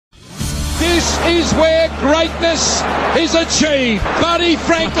This is where greatness is achieved. Buddy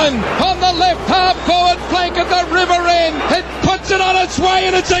Franklin on the left half forward flank at the river end. It puts it on its way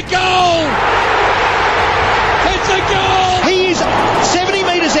and it's a goal. It's a goal. He is 70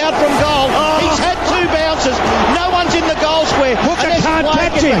 metres out from goal. He's had two bounces. No one's in the goal square. Hooker can't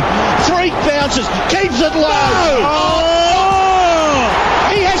catch him. Three bounces. Keeps it low.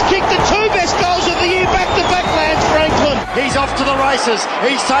 He has kicked the two best goals of the year back-to-back, Lance Franklin. He's off to the races.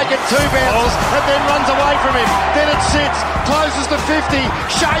 He's taken two bounces and then runs away from him. Then it sits, closes to 50.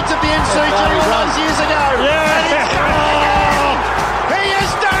 Shades of the MCG runs years ago. And he's done it again. He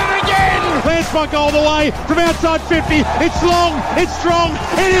has done it again. Lance Monk all the way from outside 50. It's long, it's strong.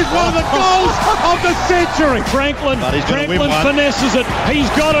 It is one of the goals of the century. Franklin finesses it. He's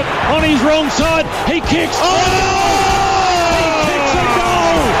got it on his wrong side. He kicks. He kicks a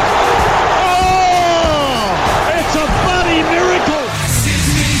goal. It's a bloody miracle.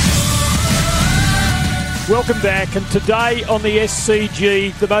 Welcome back, and today on the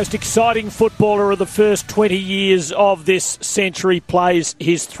SCG, the most exciting footballer of the first 20 years of this century plays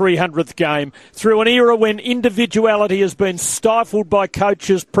his 300th game. Through an era when individuality has been stifled by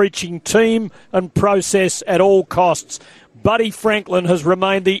coaches preaching team and process at all costs, Buddy Franklin has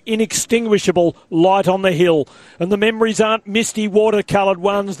remained the inextinguishable light on the hill. And the memories aren't misty watercoloured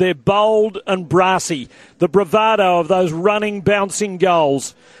ones, they're bold and brassy. The bravado of those running, bouncing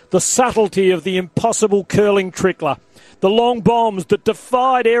goals. The subtlety of the impossible curling trickler. The long bombs that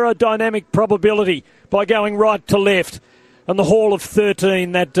defied aerodynamic probability by going right to left. And the Hall of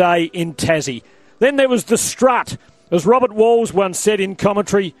 13 that day in Tassie. Then there was the strut. As Robert Walls once said in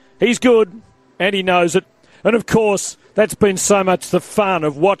commentary, he's good and he knows it. And of course, that's been so much the fun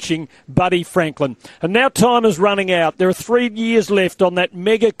of watching Buddy Franklin. And now time is running out. There are 3 years left on that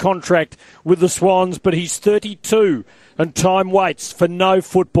mega contract with the Swans, but he's 32 and time waits for no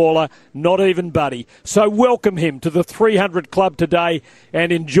footballer, not even Buddy. So welcome him to the 300 Club today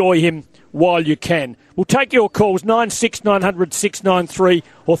and enjoy him while you can. We'll take your calls, 96900 693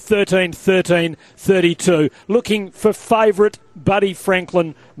 or 13 13 32. Looking for favourite Buddy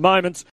Franklin moments.